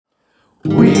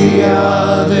We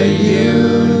are the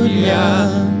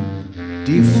union,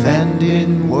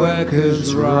 defending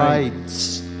workers'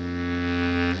 rights.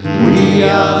 We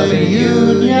are the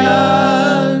union,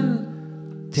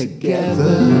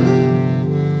 together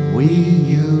we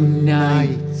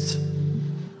unite.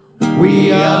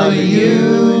 We are the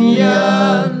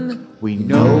union, we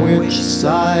know which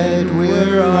side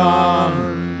we're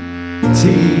on.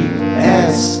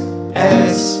 TSSA,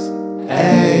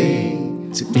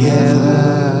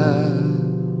 together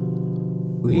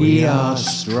we are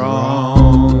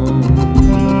strong.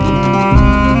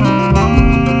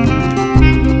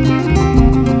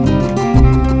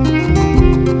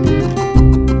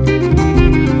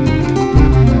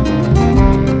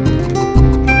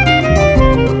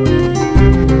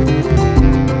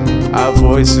 Our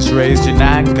voices raised in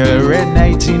anger in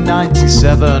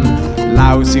 1897.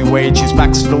 Lousy wages,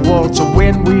 backs to the wall, to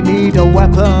win we need a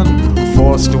weapon.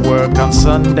 Forced to work on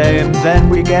Sunday and then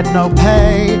we get no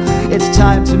pay. It's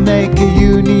time to make a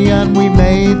union, we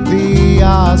made the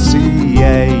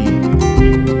RCA.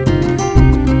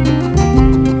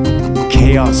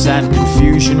 Chaos and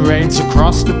confusion reigns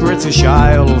across the British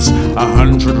Isles.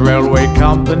 100 railway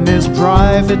companies,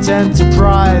 private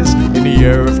enterprise. In the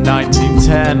year of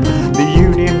 1910, the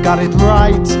union got it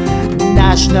right.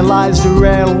 Nationalize the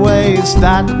railways,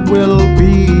 that will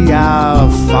be our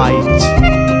fight.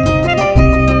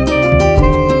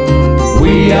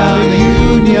 We are the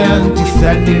union,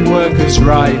 defending workers'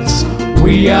 rights.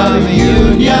 We are the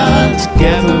union,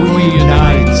 together we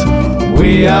unite.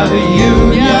 We are the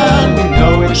union, we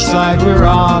know which side we're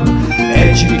on.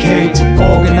 Educate,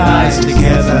 organize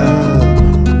together,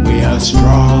 we are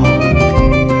strong.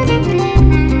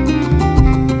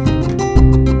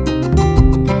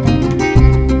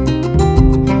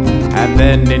 And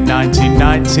then in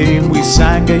 1919 we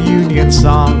sang a union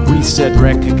song. We said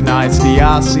recognize the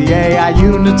RCA, our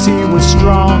unity was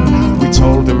strong. We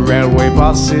told the railway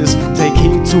bosses, take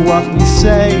heed to what we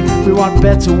say. We want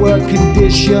better work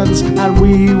conditions and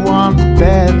we want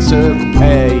better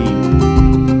pay.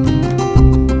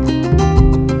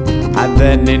 And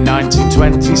then in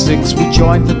 1926 we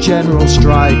joined the general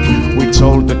strike. We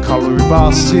told the colliery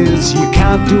bosses, you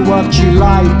can't do what you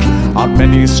like. On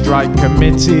many a strike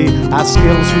committee, our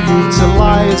skills were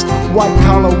utilised. White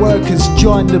collar workers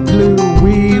joined the blue,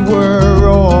 we were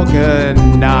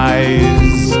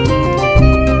organised.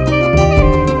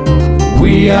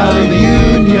 We are the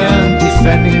union,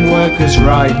 defending workers'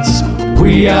 rights.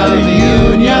 We are the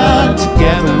union,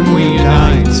 together we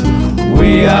unite.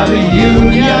 We are the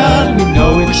union, we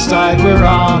know which side we're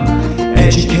on.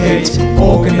 Educate,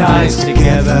 organize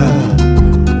together,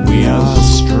 we are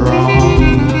strong.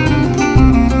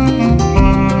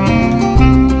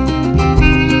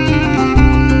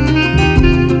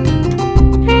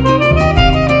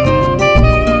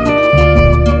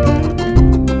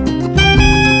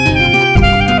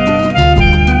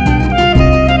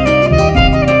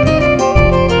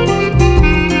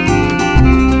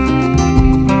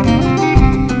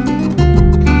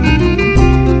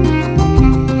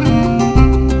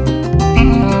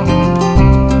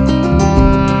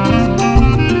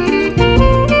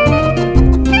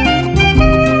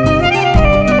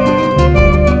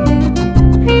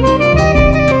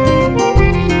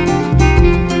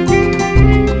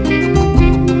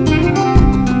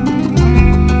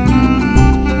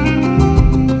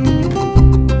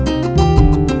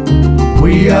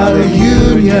 We are the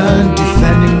union,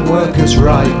 defending workers'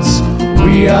 rights.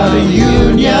 We are the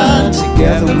union,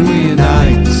 together we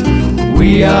unite.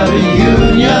 We are the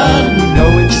union, we know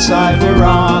which side we're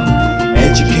on.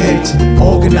 Educate,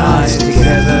 organize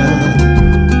together,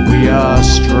 we are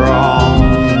strong.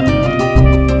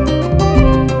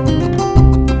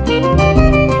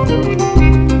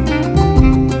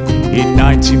 In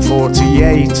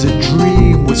 1948 a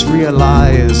dream was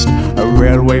realized, a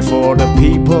railway for the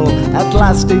people, at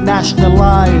last they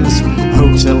nationalized.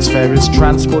 Hotels, ferries,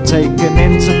 transport taken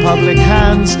into public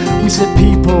hands. We said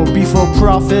people before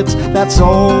profit, that's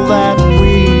all that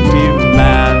we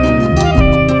demand.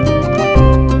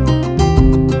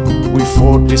 We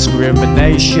fought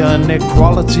discrimination,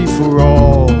 equality for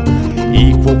all.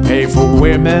 Equal pay for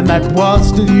women, that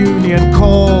was the union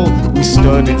call. We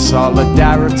stood in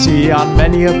solidarity on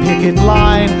many a picket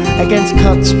line. Against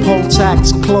cuts, poll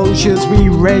tax, closures, we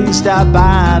raised our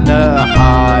banner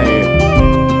high.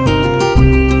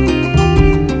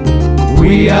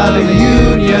 We are the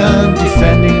union,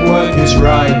 defending workers'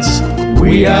 rights.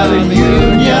 We are the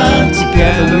union,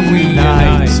 together we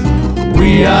unite.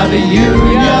 We are the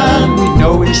union, we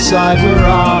know which side we're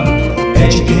on.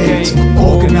 Educate,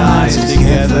 organize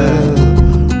together,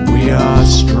 we are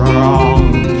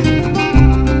strong.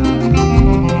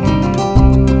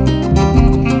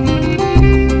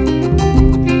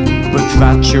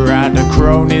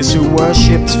 Companies who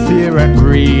worshipped fear and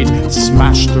greed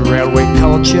smashed the railway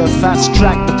culture,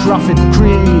 fast-tracked the profit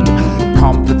creed.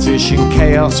 Competition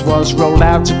chaos was rolled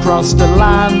out across the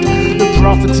land. The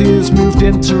profiteers moved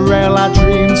into rail, our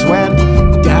dreams went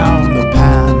down the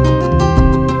pan.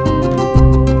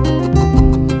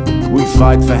 We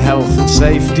fight for health and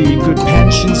safety, good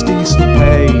pensions, decent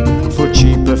pay, for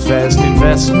cheaper fares and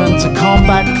investment to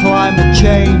combat climate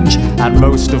change, and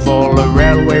most of all a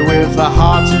railway with a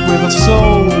heart and with a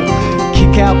soul.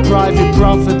 Kick out private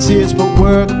profiteers but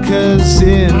workers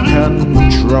in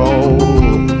control.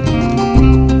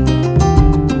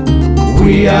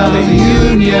 We are the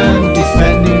union,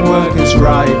 defending workers'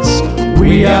 rights.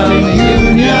 We are the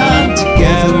union,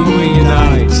 together we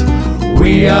unite.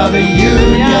 We are the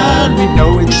union, we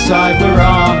know which side we're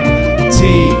on.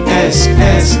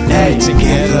 TSSA,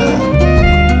 together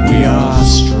we are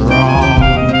strong.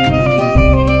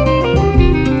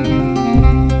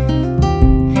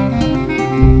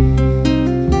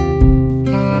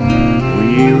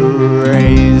 We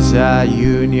raise our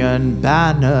union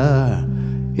banner,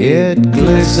 it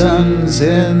glistens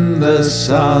in the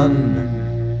sun.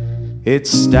 It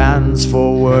stands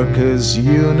for workers'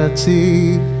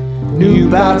 unity, new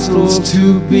battles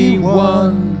to be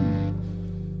won.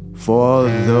 For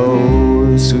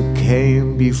those who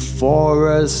came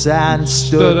before us and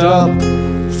stood up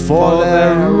for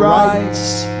their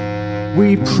rights,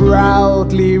 we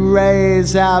proudly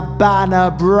raise our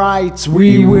banner bright.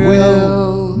 We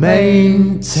will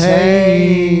maintain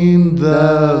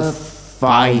the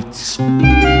fight.